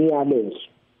ebanikeza umyalezo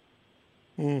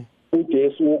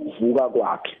uJesu wokuvuka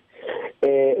kwakhe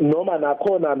noma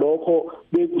nakhona lokho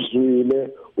bekuzwile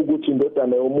ukuthi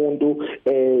indodana yomuntu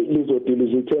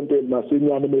lizodiliza ithempeli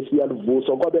masinyane bese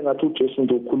yalivusa kwabe ngathi uJesu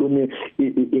nje ukhuluma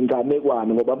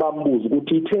inganekwane ngoba bambuza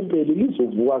ukuthi ithempeli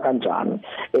lizovuka kanjani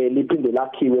liphinde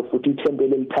lakhiwe futhi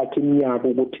ithempeli lithatha iminyaka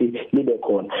ukuthi libe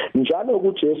khona njalo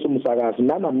kuJesu umsakazi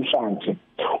namhlanje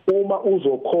uma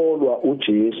uzokholwa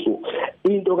uJesu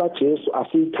into kaJesu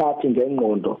asiyithathi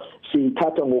ngengqondo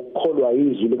siyithatha ngokukholwa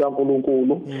izwi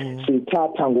likaNkuluNkulu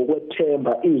siyithatha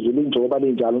ngokwethemba izwi linjoba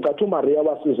linjalo nkathi uMaria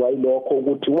wasizwa ilokho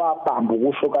ukuthi wabamba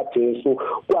ukusho kaJesu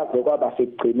kwaze kwaba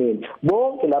sekugcineni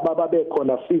bonke laba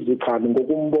babekhona physically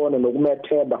ngokumbona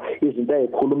nokumethemba izinto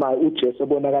ezikhulumayo uJesu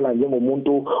ebonakala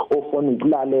njengomuntu ofuna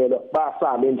ukulalela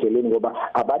basala endleleni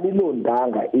ngoba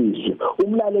abalilondanga izwi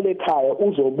umlaleli ekhaya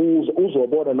uzobuza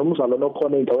uzobona nomzalwane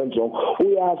okhona endaweni zonke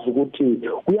uyazi ukuthi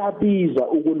uyabiza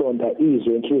ukulonda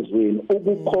izwi enhlizweni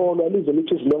ukukholwa lize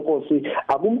lithi zezenkosi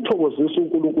akumthokozisi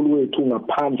uNkulunkulu wethu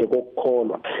ngaphandle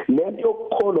kokukholwa lento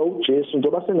yokukholwa uJesu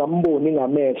njengoba singamboni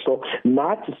ngamehlo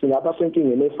nathi singaba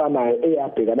senkingeni efanayo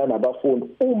eyabhekana nabafundi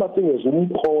uma singeze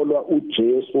umkholwa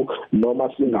uJesu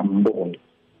noma singamboni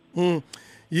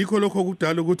yikho lokho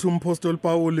kudala ukuthi umpostoli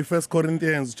Paul 1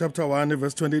 Corinthians chapter 1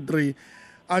 verse 23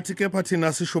 athi kepha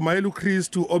thina sishumayela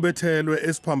uKristu obethelwe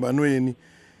esiphambanweni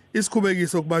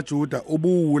isikhubekiso kubaJuda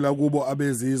ubuwula kubo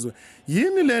abezizwe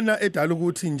yini lena edala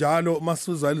ukuthi njalo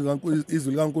masuzwa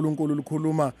izwi likaNkuluNkulu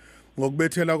likhuluma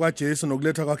ngokubethela kwaJesu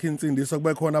nokuletha kwakhe insindiso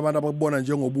kube khona abantu abakubona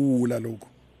njengobuwula lokho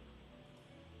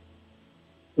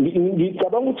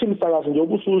ngicabanga ukuthi umsakazi nje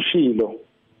obusushilo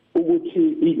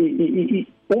ukuthi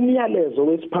umyalezo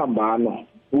wesiphambano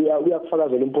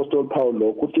uyakufakazela umpostoli Paul lo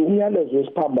ukuthi umyalezo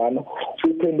wesiphambano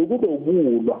uphenduka kube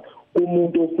ubulwa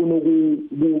umuntu ofuna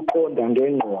ukuqonda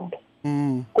ngengqondo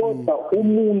kodwa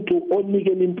umuntu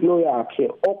onikela impilo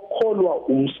yakhe okholwa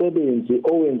umsebenzi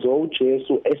owenziwa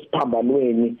uJesu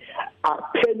esiphambanweni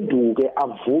aphenduke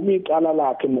avume icala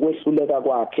lakhe ngokwehluleka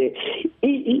kwakhe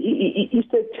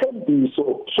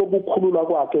isethembiso sokukhululwa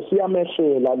kwakhe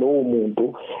siyamehlela lowo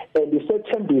muntu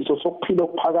isethembiso sokuphila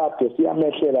okuphakade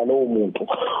siyamehlela lowo muntu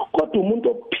kodwa umuntu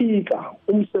ophika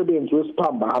umsebenzi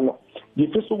wesiphambano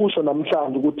ngifisa ukusho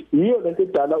namhlanje ukuthi iyo lento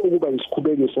edala ukuba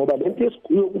isikhubekiso ngoba lento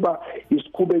yokuba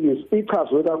isikhubekiso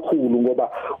ichazwe kakhulu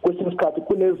ngoba kwesinye isikhathi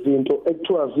kunezinto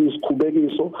ekuthiwa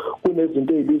ziyisikhubekiso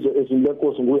kunezinto ezibizwa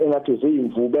ezilenkosi nguye engathi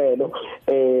ziyimvubelo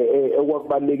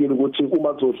okwakubalekile ukuthi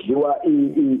uma kuzodliwa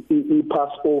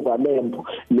i-Passover lamb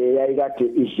le yayikade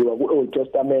idliwa ku-Old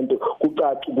Testament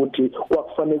kucaca ukuthi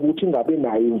kwakufanele ukuthi ingabe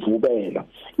nayo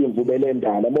imvubelo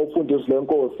endala mawufunda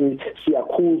izilenkosi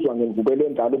siyakhuzwa ngemvubelo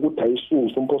endala ukuthi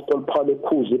ayisusa umpostoli Paul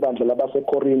ekhuza ibandla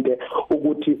labaseKorinte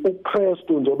ukuthi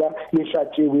uKristu njengoba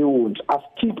lihlatshiwe iwunja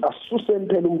asisuseni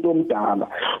phela umuntu omdala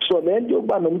so lento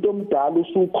yokuba nomuntu omdala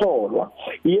usukholwa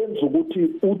yenza ukuthi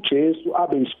uJesu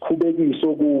abe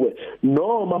isikhubekiso kuwe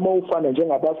noma mawufana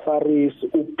njengabaFarisi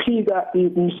uphika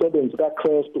umsebenzi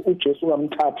kaKristu uJesu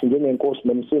ungamthathi njengenkosi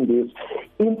nomsindisi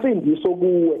insindiso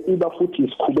kuwe iba futhi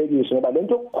isikhubekiso ngoba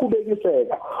lento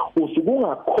yokukhubekiseka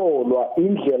usukungakholwa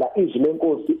indlela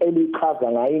izilenkosi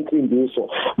elichaza ngayo insindiso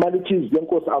malithi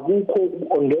izilenkosi akukho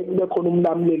ngeke kube khona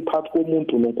umlamleli phakathi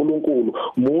komuntu noNkulunkulu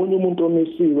munye umuntu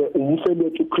omisiwe umfelo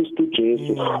wethu uKristu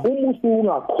Jesu uma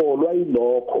ungakholwa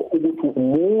ilokho ukuthi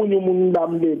umunye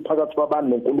umlamleli phakathi kwabantu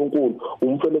noNkulunkulu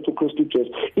umfelo wethu uKristu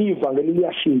Jesu ivangeli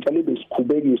liyashintsha libe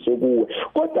isikhubekiso kuwe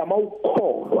kodwa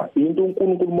mawukholwa into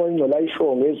uNkulunkulu moya ingcwele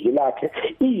ayisho ngezwi lakhe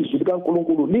izwi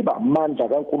likaNkulunkulu liba amandla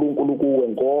kaNkulunkulu kuwe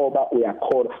ngoba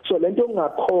uyakholwa so lento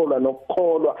ongakholwa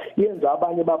nokukholwa yenza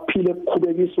abanye baphile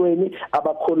ekukhubekisweni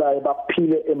abakholayo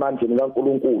baphile emandleni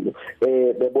kaNkulunkulu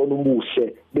bebona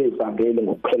ubuhle bevangeli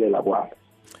ngokuphelela kwabo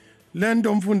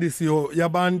lento mfundisi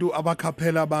yabantu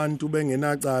abakhaphela abantu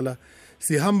bengenacala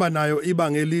sihamba nayo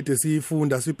ibanga elide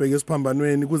siyifunda sibheke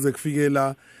esiphambanweni kuze kufike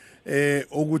la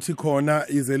ukuthi khona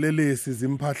izelelesi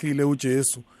zimphahlile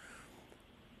uJesu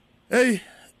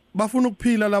bafuna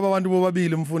ukuphila laba bantu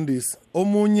bobabili mfundisi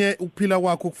omunye ukuphila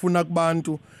kwakhe ukufuna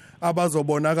kubantu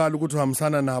abazobonakala ukuthi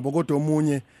uhambisana nabo kodwa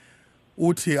omunye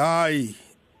uthi hayi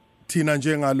thina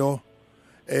njengalo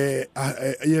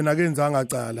yena kenzanga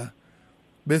cala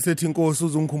bese ethi Nkosi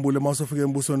uzungikhumbule masofika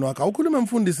embusweni wakhe awukhulume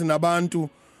mfundisi nabantu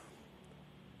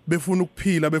befuna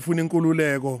ukuphila befuna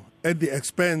inkululeko at the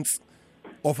expense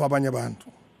of abanye abantu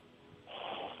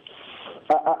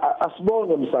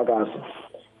asibonge msakazi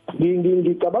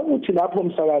ngicabanga ukuthi lapho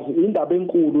msakazi indaba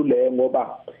enkulu le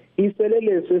ngoba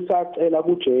iselelesi esacela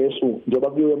kuJesu njengoba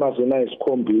kuyiwe emazweni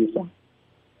ayisikhombisa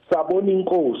sabona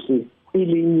inkosi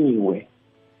ilinyiwe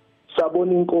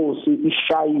sabona inkosi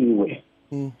ishayiwe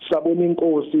sabona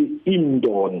inkosi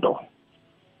indondo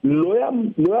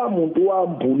loya muntu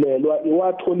wambulelwa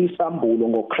iwathola isambulo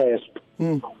ngoKristu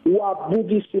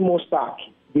wabuka isimo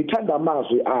sakhe ngithanda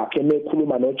amazwi akhe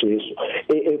nekhuluma noJesu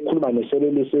ekhuluma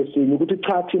neselelesi esinye ukuthi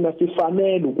cha thina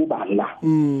sifanele ukuba la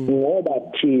ngoba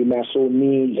thina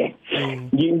sonile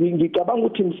ngicabanga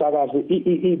ukuthi msakazi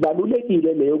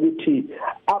ibalulekile leyo ukuthi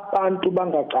abantu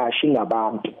bangaqashi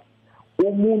ngabantu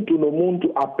umuntu nomuntu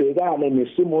abhekane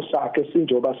nesimo sakhe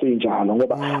sinjoba sinjalo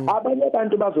ngoba abanye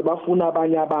abantu baze bafuna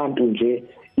abanye abantu nje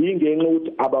ingenxa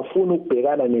ukuthi abafuna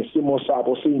ukubhekana nesimo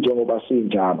sabo sinjengoba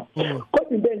sinjalo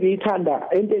kodwa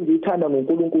into engiyithanda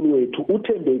ngoNkulunkulu wethu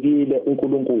uthembekile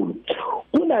uNkulunkulu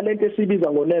kunalento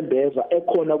esibiza ngonembeza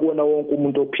ekhona kuona wonke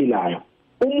umuntu ophilayo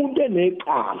umuntu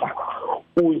enecala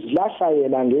uzilahla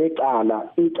yena ngecala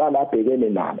icala abhekene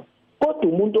nalo kodwa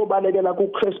umuntu obalekela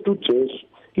kuKristu Jesu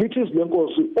lithi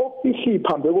izilenkosi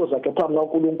ofihlipha mbeko zakhe phambi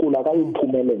kaNkulunkulu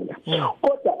akayiphumelela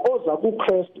kodwa oza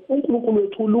kuKristu uNkulunkulu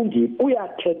wethu ulungile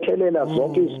uyathethelela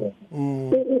zonke izinto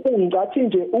ungathi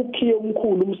nje ukhiye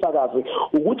omkhulu umsakazi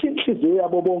ukuthi inhliziyo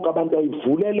yabo bonke abantu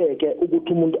ayivuleleke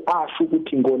ukuthi umuntu asho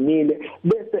ukuthi ngonile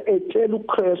bese etshela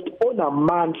uKristu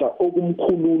onamandla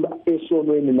okumkhulula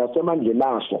esonweni nasemandleni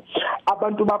aso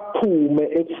abantu baphume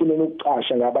ekufuneni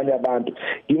ukucasha ngabanye abantu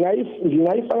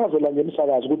ngingayifakazela nje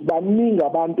umsakazi ukuthi baningi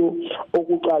abantu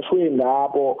okuqashwe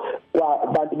ngabo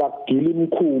kwabantu bakugila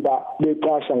imikhuba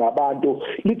beqasha ngabantu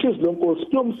lithi izilenkosi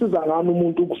kuyomsiza ngani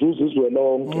umuntu ukuzuza izwe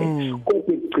lonke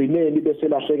kodwa ekugcineni bese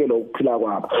lahlekelwa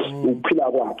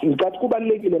ukuphila kwakhe ngicathi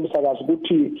kubalekile umsakazi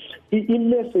ukuthi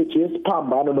i-message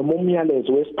yesiphambano noma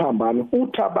umyalezo wesiphambano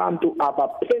uthi abantu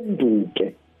abaphenduke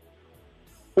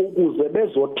ukuze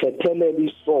bezothethelela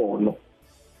isono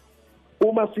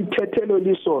uma sithethelwe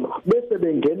isono bese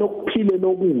bengena ukuphile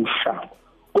nokusha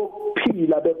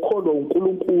kokuphila bekholwa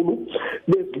uNkulunkulu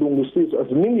bezilungisisa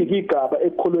ziningi igaba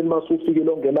ekholweni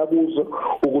masufikile ongena kuzo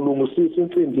ukulungisisa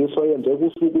insindiso yenzeka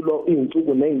usuku lo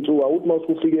izinsuku nezinsuku awuthi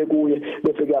masufike kuye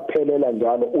bese kuyaphelela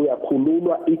njalo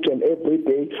uyakhululwa each and every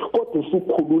day kodwa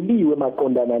usukhululiwe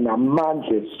maqondana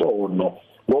namandla esono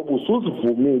ngoba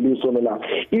usuzivumile isono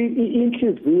lakhe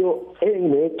inhliziyo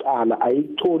enecala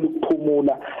ayitholi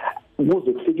ukuphumula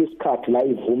kuze kufike isikhathi la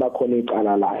ivuma khona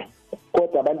icala layo.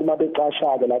 Kodwa abantu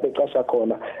mabeqasha-ke la beqasha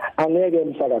khona angeke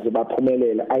umsakazi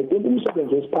baphumelela. I think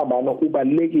umsebenzi wesiphambano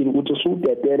ubalulekile ukuthi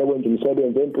usudedele wenze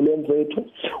umsebenzi empilweni zethu,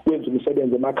 wenze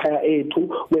umsebenzi emakhaya ethu,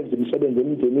 wenze umsebenzi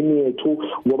emndenini yethu,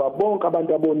 ngoba bonke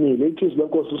abantu abonile ithi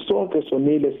lenkosi sonke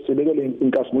sonile sibekele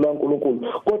inkazimulo kaNkulunkulu.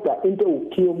 Kodwa into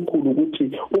ukhiyo omkhulu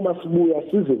ukuthi uma sibuya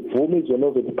sizivume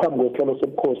izono zethu phambi kwesihlalo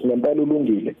sobukhosi ngempela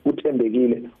ulungile,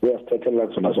 uthembekile, uyasithethela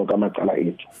kuzona zonke amacala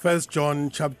ethu. 1 John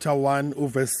chapter 1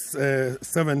 verse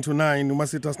 7 to 9 uma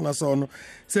sithi asinasono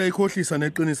siyayikhohlisa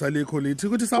neqinisa likho lithi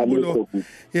ukuthi sambulo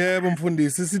yebo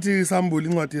mfundisi sithi sambula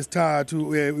incwadi yesithathu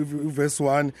verse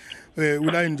 1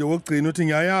 ulayini nje wokugcina uthi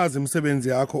ngiyayazi imisebenzi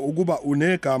yakho ukuba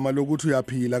unegama lokuthi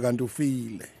uyaphila kanti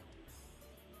ufile.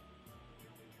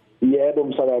 Yebo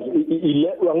msakazi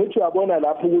wangithi uyabona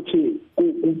lapho ukuthi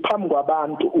phambi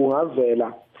kwabantu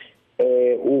ungavela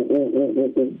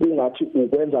ungathi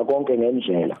ukwenza konke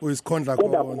ngendlela uyisikhondla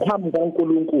kodwa phambi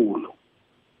kaNkulunkulu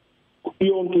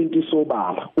yonke into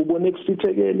isobala. Ubona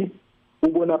ekusithekeni,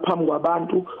 ubona phambi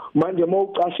kwabantu, manje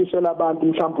mawucashisela abantu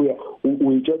mhlawumbe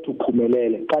uyithetha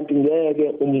uphumelele kanti ngeke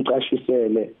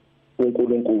umcashisele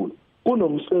uNkulunkulu.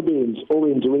 Kunomsebenzi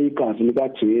owenziwe igazi lika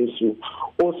Jesu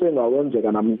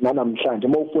osengawenzeka namhlanje.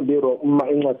 Mawufunda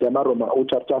incwadi yamaRoma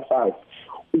chapter 5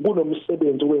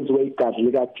 kunomsebenzi owenziwe igazi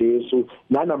lika Jesu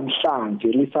namhlanje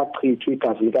lisachithwa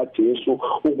igazi lika Jesu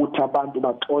ukuthi abantu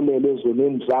baxolele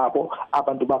ezonweni zabo,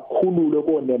 abantu bakhulule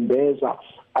konembeza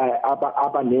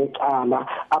abanecala,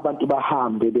 abantu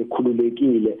bahambe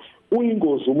bekhululekile.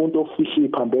 Uyingozi umuntu ofihla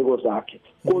iphambeko zakhe,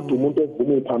 kodwa umuntu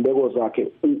evuma iphambeko zakhe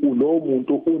lo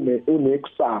muntu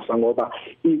unekusasa ngoba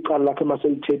icala lakhe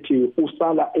maselithethiwe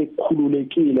usala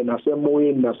ekhululekile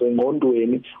nasemoyeni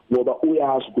nasengqondweni ngoba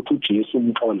uyazi ukuthi uJesu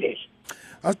umxolele.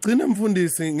 Asigcine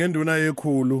mfundisi ngenduna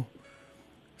yekhulu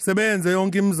sebenze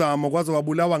yonke imizamo kwaze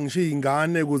wabulawa ngisho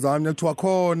izingane kuzamnya kuthiwa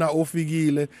khona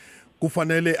ofikile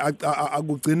kufanele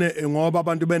akugcine ngoba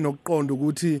abantu benokuqonda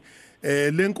ukuthi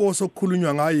lenkosi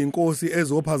okukhulunywa ngayo inkosi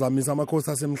ezophazamisa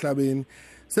amakhosi asemhlabeni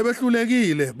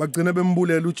sebehlulekile bagcina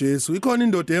bembulela uJesu. Ikhona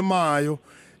indoda emayo,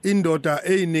 indoda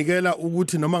eyinikela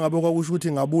ukuthi noma ngabe kwakusho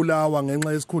ukuthi ngabulawa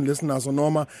ngenxa yesikhundla esinaso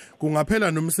noma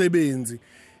kungaphela nomsebenzi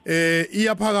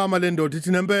iyaphakama le ndoda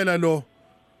ithi nempela lo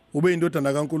ube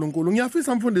indodana kaNkulunkulu.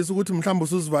 Ngiyafisa mfundisi ukuthi mhlawumbe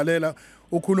usuzivalela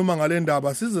ukhuluma ngale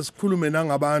ndaba size sikhulume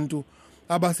nangabantu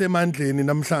abasemandleni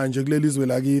namhlanje kuleli izwe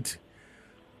lakithi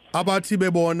abathi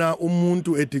bebona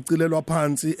umuntu edicilelwa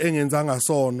phansi engenzanga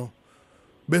sono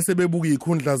bese bebuka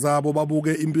izikhundla zabo,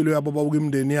 babuke impilo yabo, babuke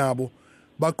imndeni yabo,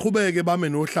 baqhubeke bame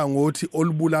nohlangothi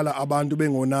olubulala abantu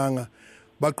bengonanga,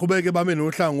 baqhubeke bame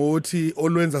nohlangothi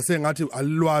olwenza sengathi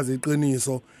alilwazi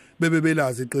iqiniso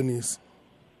bebelazi iqiniso.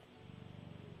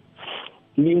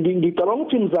 Ngicabanga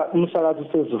ukuthi umsakazi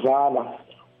sezivala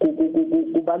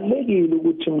kubalekile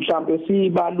ukuthi mhlambe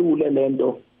sibalule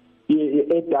lento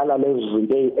edala lezi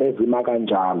zinto ezima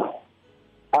kanjalo.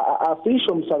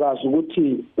 Asisho umsakazi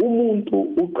ukuthi umuntu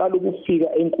uqala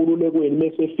ukufika enkululekweni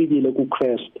bese efikile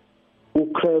kuKristu.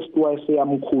 uKristu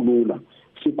wayeseyamkhulula.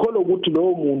 Sikholwa ukuthi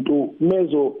lowo muntu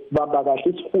mezo baba kahle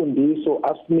isifundiso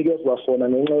asinikezwa sona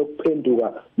ngenxa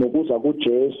yokuphenduka nokuza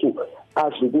kuJesu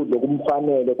azi ukudla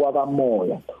kumfanele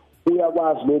kwakamoya.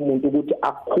 Uyakwazi lo muntu ukuthi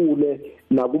akhule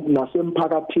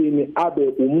nasemphakathini abe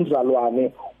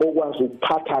umzalwane okwazi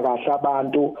ukuphatha kahle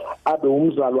abantu, abe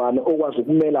umzalwane okwazi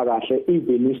ukumela kahle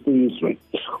even isizwe.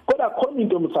 Kodwa khona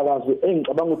into umsakazi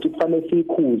engicabanga ukuthi kufanele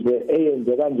sikhuze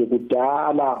eyenzeka nje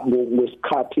kudala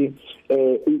ngokwesikhathi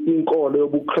inkolo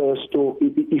yobuKristu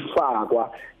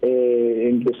ifakwa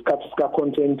ngesikhathi sika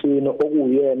Constantine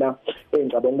okuyena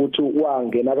engicabanga ukuthi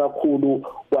wangena kakhulu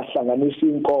wahlanganisa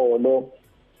inkolo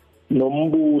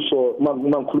nombuso.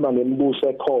 Mangikhuluma ngembuso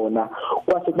ekhona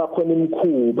kwase bakhona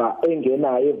imikhuba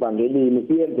engenayo evangelini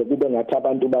iyenze kube ngathi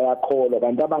abantu bayakholwa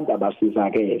kanti abantu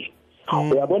abasizakele.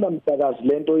 Uyabona msakazi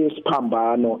lento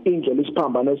yesiphambano, indlela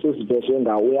isiphambano esesivezwe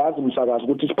ngayo. Uyazi msakazi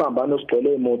ukuthi isiphambano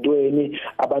sigcwele emotweni,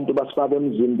 abantu basifaka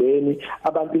emzimbeni,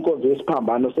 abantu inkonzo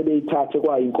yesiphambano sebeyithathe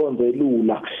kwa inkonzo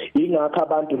elula. Ingakho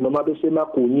abantu noma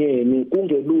besemagunyeni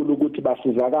kungelula ukuthi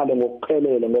basizakale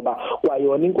ngokuphelele ngoba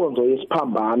kwayona inkonzo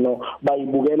yesiphambano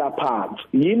bayibukela phansi.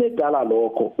 Yini edala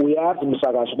lokho? Uyazi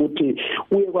msakazi ukuthi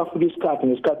uye kwafika isikhathi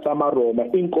ngesikhathi samaRoma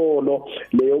inkolo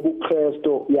leyo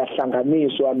ubuKristu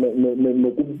yahlanganiswa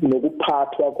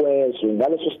nokuphathwa kwezwe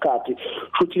ngaleso sikhathi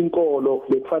futhi inkolo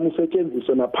bekufanele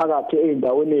isetshenziswe naphakathi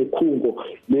eindaweni ezikhungo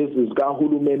lezi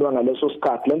zikahulumeni wangaleso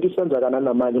sikhathi lento isenzeka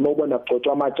namanje mawubona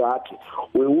kugcotshwa amajaji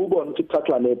uyubona ukuthi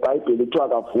kuthathwa neBhayibheli kuthiwa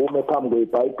kavume phambi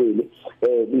kweBhayibheli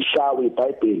lishawe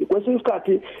iBhayibheli kwesinye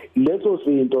isikhathi lezo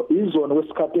zinto izona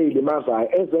kwesikhathi ezilimazayo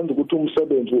ezenza ukuthi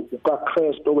umsebenzi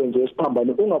kaKristu okwenze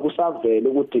isiphambano ungabusavele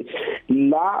ukuthi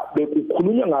la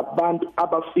bekukhulunywa ngabantu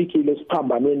abafikile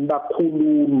esiphambanweni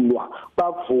bakhululwa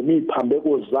bavuma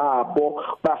iziphambeko zabo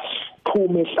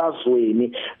phuma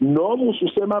ehlazweni noma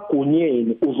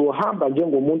ususemagunyeni uzohamba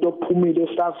njengomuntu ophumile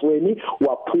ehlazweni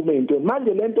waphuma entweni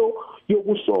manje lento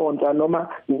yokusonta noma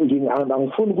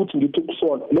ngifuna ukuthi ngithi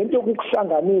ukusonta lento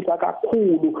yokuhlanganisa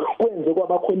kakhulu kwenze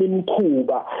kwabakhona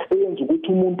imikhuba eyenza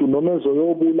ukuthi umuntu noma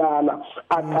ezoyobulala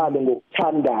aqale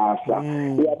ngokuthandaza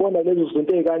uyabona lezo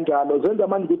zinto ezikanjalo zenza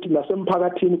manje ukuthi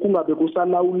nasemphakathini kungabe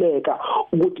kusalawuleka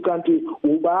ukuthi kanti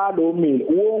ubalo mina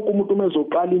wonke umuntu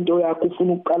umezoqala into yakhe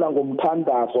ufuna ukuqala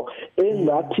ngomthandazo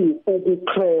engathi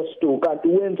ukuKristu kanti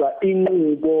wenza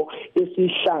inqubo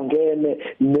esihlangene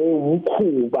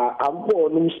nomkhuba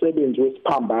akubona umsebenzi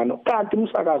wesiphambano kanti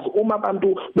umsakazi uma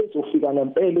abantu bezofika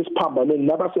ngempela esiphambanweni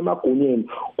labasemagunyeni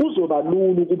kuzoba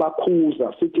lula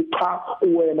ukubakhuza sithi cha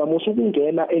wena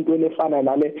musukungena entweni efana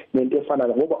nale nento efana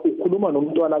ngoba ukhuluma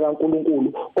nomntwana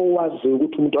kaNkuluNkulu owazi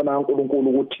ukuthi umntwana kaNkuluNkulu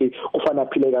ukuthi kufanele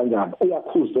aphile kanjani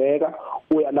uyakhuzeka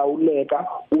uyalawuleka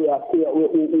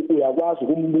uyakwazi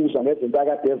ukumbuza ngezinto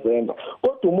akade ezenza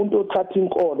kodwa umuntu othatha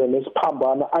inkolo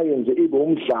nesiphambano ayenze ibe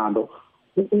umdlalo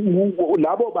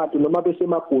labo bantu noma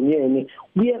besemagunyeni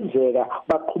kuyenzeka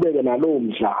baqhubeke nalowo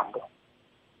mdlalo.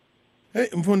 Hey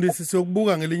mfundisi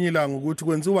siyokubuka ngelinye ilanga ukuthi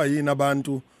kwenziwa yini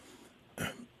abantu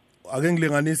ake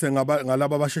ngilinganise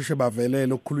ngalabo abasheshe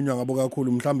bavelele ukukhulunywa ngabo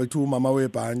kakhulu mhlambe kuthiwa umama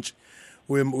webhantshi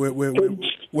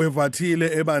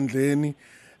wevathile ebandleni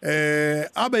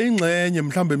abe ingxenye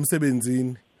mhlambe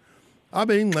emsebenzini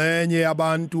abe ingxenye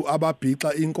yabantu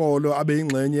ababhixa inkolo abe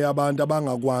ingxenye yabantu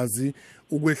abangakwazi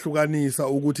ukwehlukanisa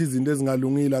ukuthi izinto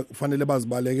ezingalungile kufanele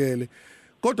bazibalekele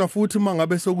kodwa futhi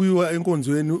mangabe sokuyiwa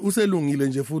enkonzweni uselungile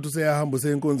nje futhi useyahamba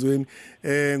usenkonzweni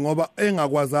ngoba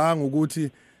engakwazanga ukuthi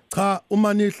cha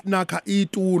uma ninakha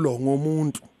itulo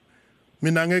ngomuntu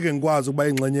mina ngeke ngikwazi ukuba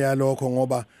ingxenye yalokho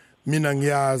ngoba mina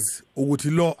ngiyazi ukuthi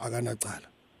lo akanacala.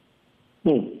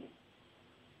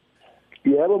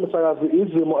 Yebo msakazi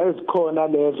izimo ezikhona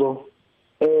lezo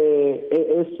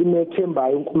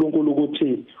esimethembayo uNkulunkulu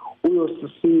ukuthi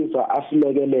uyosisiza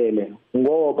asilekelele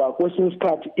ngoba kwesinye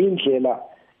isikhathi indlela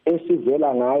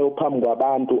esivela ngayo phambi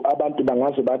kwabantu abantu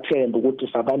bangaze bathemba ukuthi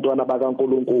sabantwana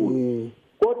bakaNkulunkulu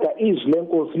kodwa izwi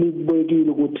leNkosi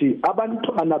libekile ukuthi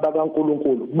abantwana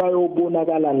bakaNkulunkulu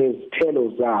bayobonakala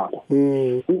ngezithelo zabo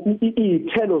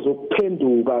izithelo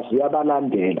zokuphenduka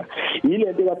ziyabalandela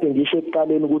yilento kade ngisho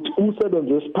ekuqaleni ukuthi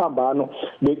umsebenzi wesiphambano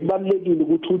bekubalekile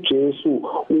ukuthi uJesu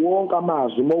wonke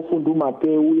amazwi mawufunda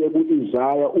uMateyu uye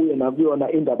kuIsaya uye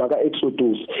nakuyona indaba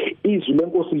kaExodus izwi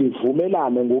leNkosi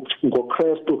livumelane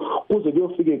ngoKristu kuze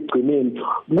kuyofika ekugcineni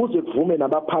kuze kuvume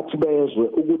nabaphathi bezwe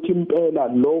ukuthi impela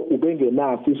lo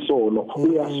ubengena isono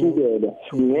uyasukela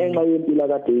ngenxa yempilo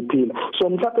kade iphila so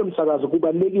mhlawumbe msakazi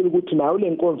kubalekile ukuthi nayo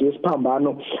lenkonzo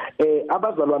yesiphambano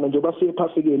abazalwane nje basiye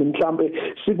ephasikeni mhlawumbe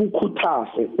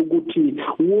sikukhuthaze ukuthi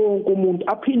wonke umuntu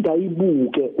aphinda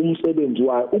ayibuke umsebenzi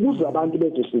wayo ukuze abantu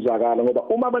bezosizakala ngoba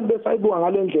uma abantu besayibuka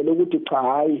ngalendlela ukuthi cha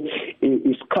hayi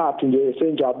isikhathi nje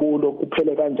senjabulo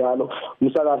kuphele kanjalo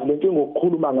msakazi lento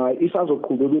ngokukhuluma ngayo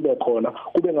isazoqhubeka ibe khona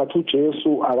kube ngathi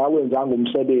uJesu akawenzanga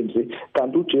umsebenzi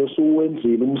kanti uJesu wenzile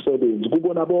umsebenzi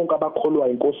kubona bonke abakholwa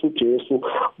inkosi uJesu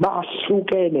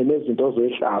bahlukene nezinto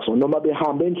zehlazo noma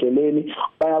behamba endleleni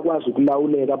bayakwazi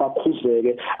ukulawuleka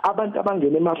bakhuzeke abantu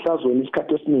abangena emahlazweni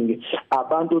isikhathi esiningi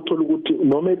abantu othola ukuthi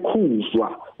noma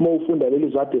ekhuzwa mawufunda leli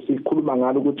zade sikhuluma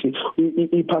ngalo ukuthi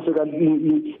iphaseka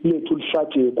lethu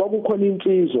lihlatshe kwakukhona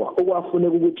insizwa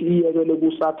okwafuneka ukuthi iyekele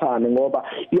kuSathane ngoba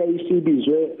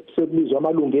iyayisibizwe sekubizwa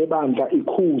amalungu ebandla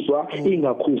ikhuzwa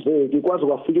ingakhuzeki kwaze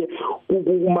kwafike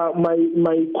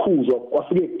mayikhuzwa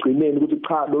kwafike ekugcineni ukuthi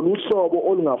cha lolu hlobo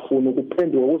olungafuni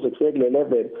ukuphenduka kuze kufike kule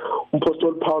level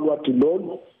umpostoli Paul wathi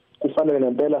lolu kufanele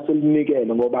ngempela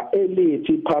selinikele ngoba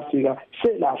elithi iphasika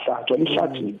selahlatshwa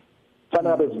lihlathini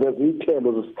fanele beziveze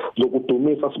izithelo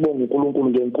zokudumisa sibonga uNkulunkulu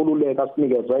ngenkululeko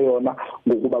asinikeze yona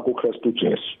ngokuba kuKristu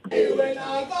Jesu.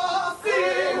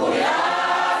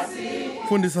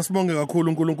 Fundisa sibonge kakhulu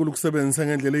uNkulunkulu kusebenzisa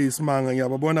ngendlela eyisimanga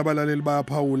ngiyababona abalaleli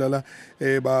bayaphawula la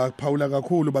baphawula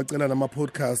kakhulu bacela nama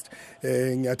podcast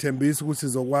ngiyathembisa ukuthi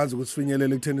sizokwazi ukuthi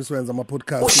sifinyelele ekutheni siwenza ama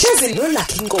podcast. Uhlezi lo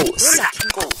Nkosi.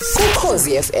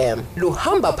 Ukhozi FM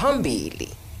luhamba phambili.